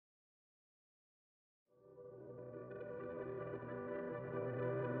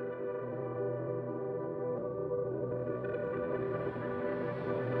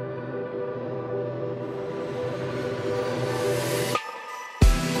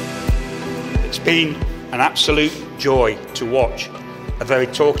been an absolute joy to watch a very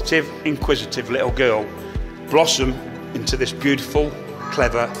talkative, inquisitive little girl blossom into this beautiful,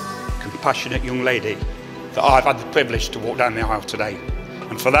 clever, compassionate young lady that I've had the privilege to walk down the aisle today.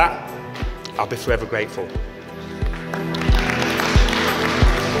 And for that, I'll be forever grateful.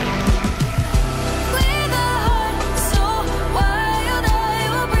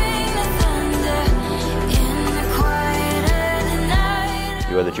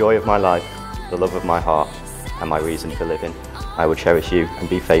 You are the joy of my life, the love of my heart, and my reason for living. I will cherish you and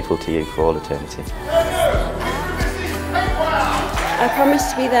be faithful to you for all eternity. I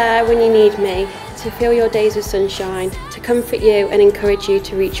promise to be there when you need me, to fill your days with sunshine, to comfort you and encourage you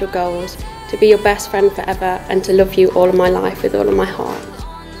to reach your goals, to be your best friend forever, and to love you all of my life with all of my heart.